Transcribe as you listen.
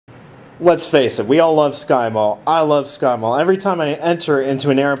let's face it, we all love SkyMall. I love SkyMall. Every time I enter into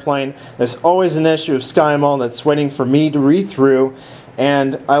an airplane, there's always an issue of SkyMall that's waiting for me to read through.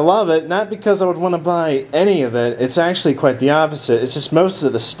 And I love it, not because I would want to buy any of it. It's actually quite the opposite. It's just most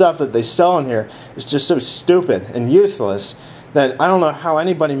of the stuff that they sell in here is just so stupid and useless that I don't know how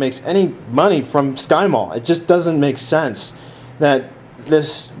anybody makes any money from SkyMall. It just doesn't make sense that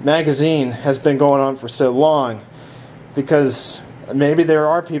this magazine has been going on for so long, because maybe there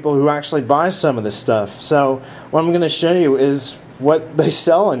are people who actually buy some of this stuff. So what I'm going to show you is what they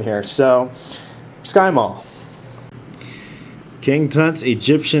sell in here. So, SkyMall. King Tut's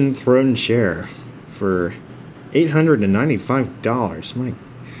Egyptian throne chair for $895.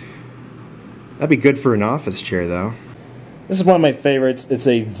 That'd be good for an office chair, though. This is one of my favorites. It's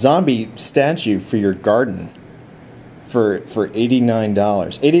a zombie statue for your garden for $89.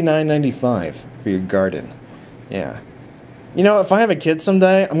 $89.95 for your garden. Yeah. You know, if I have a kid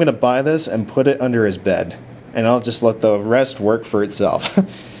someday, I'm going to buy this and put it under his bed. And I'll just let the rest work for itself.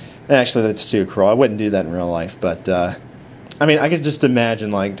 Actually, that's too cruel. I wouldn't do that in real life, but I mean, I could just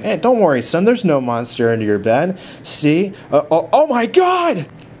imagine, like, hey, don't worry, son, there's no monster under your bed. See? Oh my god!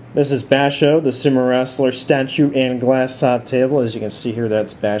 This is Basho, the sumo wrestler statue and glass top table. As you can see here,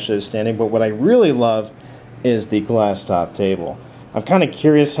 that's Basho standing. But what I really love is the glass top table. I'm kind of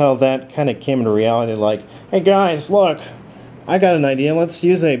curious how that kind of came into reality. Like, hey guys, look, I got an idea. Let's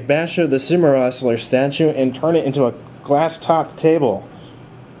use a Basho, the sumo wrestler statue and turn it into a glass top table.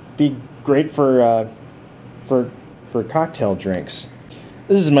 Be great for cocktail drinks.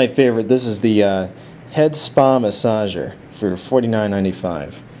 This is my favorite. This is the head spa massager for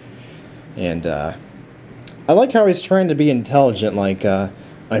 $49.95. And I like how he's trying to be intelligent, like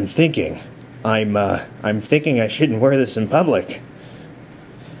I'm thinking I shouldn't wear this in public.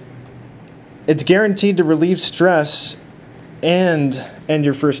 It's guaranteed to relieve stress and end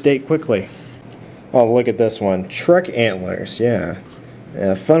your first date quickly. Oh, look at this one. Truck antlers, yeah.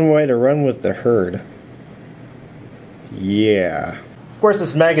 A fun way to run with the herd. Yeah. Of course,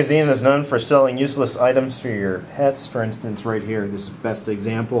 this magazine is known for selling useless items for your pets. For instance, right here, this is the best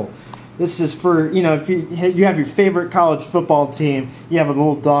example. This is for, you know, if you have your favorite college football team, you have a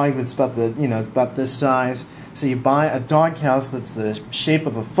little dog that's about about this size. So you buy a dog house that's the shape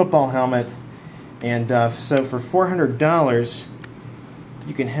of a football helmet, and so for $400,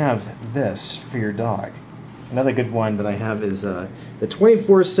 you can have this for your dog. Another good one that I have is the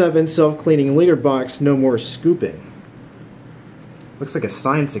 24/7 self-cleaning litter box, no more scooping. Looks like a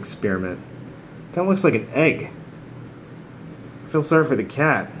science experiment. Kind of looks like an egg. I feel sorry for the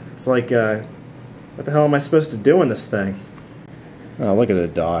cat. It's like, what the hell am I supposed to do in this thing? Oh, look at the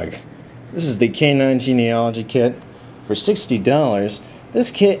dog. This is the Canine Genealogy Kit for $60.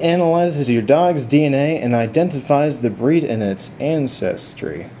 This kit analyzes your dog's DNA and identifies the breed and its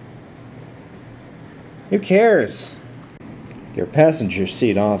ancestry. Who cares? Your passenger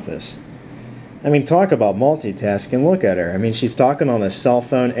seat office. I mean, talk about multitasking. Look at her. I mean, she's talking on a cell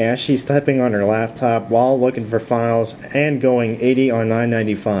phone as she's typing on her laptop while looking for files and going 80 on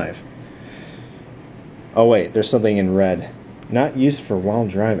 $9.95. Oh wait, there's something in red. Not used for while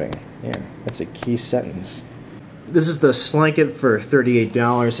driving. Yeah, that's a key sentence. This is the Slanket for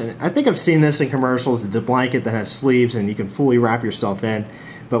 $38, and I think I've seen this in commercials. It's a blanket that has sleeves and you can fully wrap yourself in.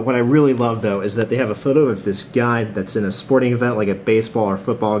 But what I really love, though, is that they have a photo of this guy that's in a sporting event, like a baseball or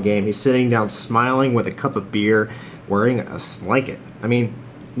football game. He's sitting down smiling with a cup of beer, wearing a Slanket. I mean,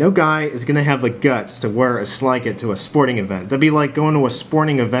 no guy is going to have the guts to wear a Slanket to a sporting event. That'd be like going to a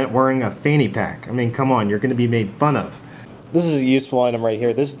sporting event wearing a fanny pack. I mean, come on, you're going to be made fun of. This is a useful item right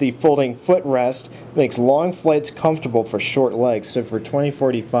here. This is the folding footrest. It makes long flights comfortable for short legs. So for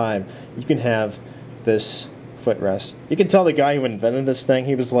 $20.45, you can have this footrest. You can tell the guy who invented this thing,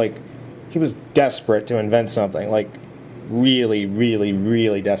 he was desperate to invent something, like really, really,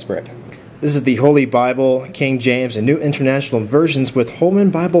 really desperate. This is the Holy Bible, King James, and New International Versions with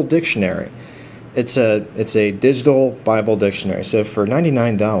Holman Bible Dictionary. It's a digital Bible dictionary. So for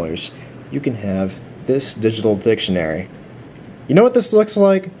 $99, you can have this digital dictionary. You know what this looks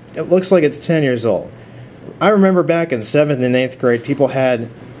like? It looks like it's 10 years old. I remember back in 7th and 8th grade, people had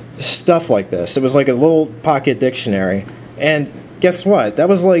stuff like this. It was like a little pocket dictionary. And guess what? That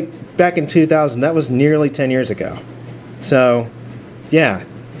was like back in 2000. That was nearly 10 years ago. So, yeah,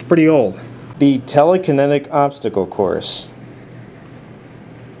 it's pretty old. The Telekinetic Obstacle Course.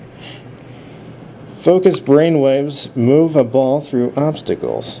 Focus brainwaves move a ball through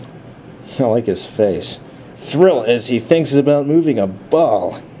obstacles. I like his face. Thrill as he thinks about moving a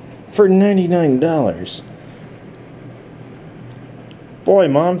ball for $99. Boy,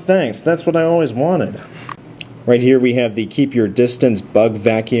 Mom, thanks. That's what I always wanted. Right here we have the Keep Your Distance Bug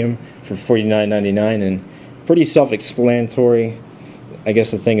Vacuum for $49.99, and pretty self-explanatory. I guess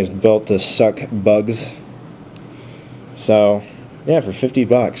the thing is built to suck bugs. So, yeah, for 50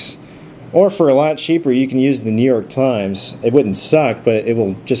 bucks. Or for a lot cheaper, you can use the New York Times. It wouldn't suck, but it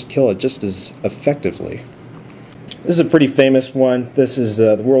will just kill it just as effectively. This is a pretty famous one. This is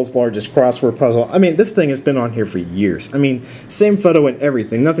the world's largest crossword puzzle. I mean, this thing has been on here for years. I mean, same photo and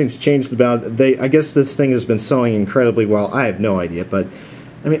everything. Nothing's changed about it. I guess this thing has been selling incredibly well. I have no idea, but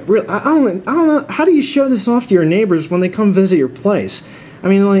I mean, I don't know. How do you show this off to your neighbors when they come visit your place? I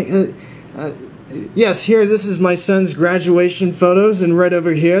mean, like, yes, here, this is my son's graduation photos, and right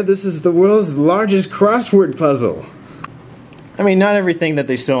over here, this is the world's largest crossword puzzle. I mean, not everything that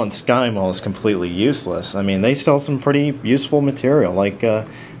they sell in Sky Mall is completely useless. I mean, they sell some pretty useful material, like,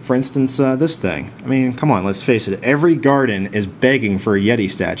 for instance, this thing. I mean, come on, let's face it, every garden is begging for a Yeti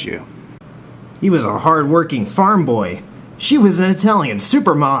statue. He was a hard-working farm boy. She was an Italian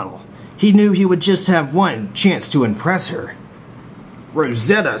supermodel. He knew he would just have one chance to impress her.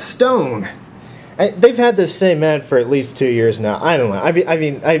 Rosetta Stone. They've had this same ad for at least 2 years now. I don't know. I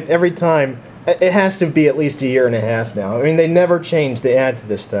mean, every time, it has to be at least a year and a half now. I mean, they never change the ad to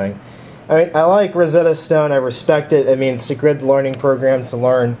this thing. I mean, I like Rosetta Stone. I respect it. I mean, it's a good learning program to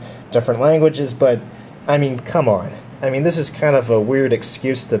learn different languages, but, I mean, come on. I mean, this is kind of a weird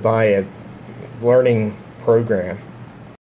excuse to buy a learning program.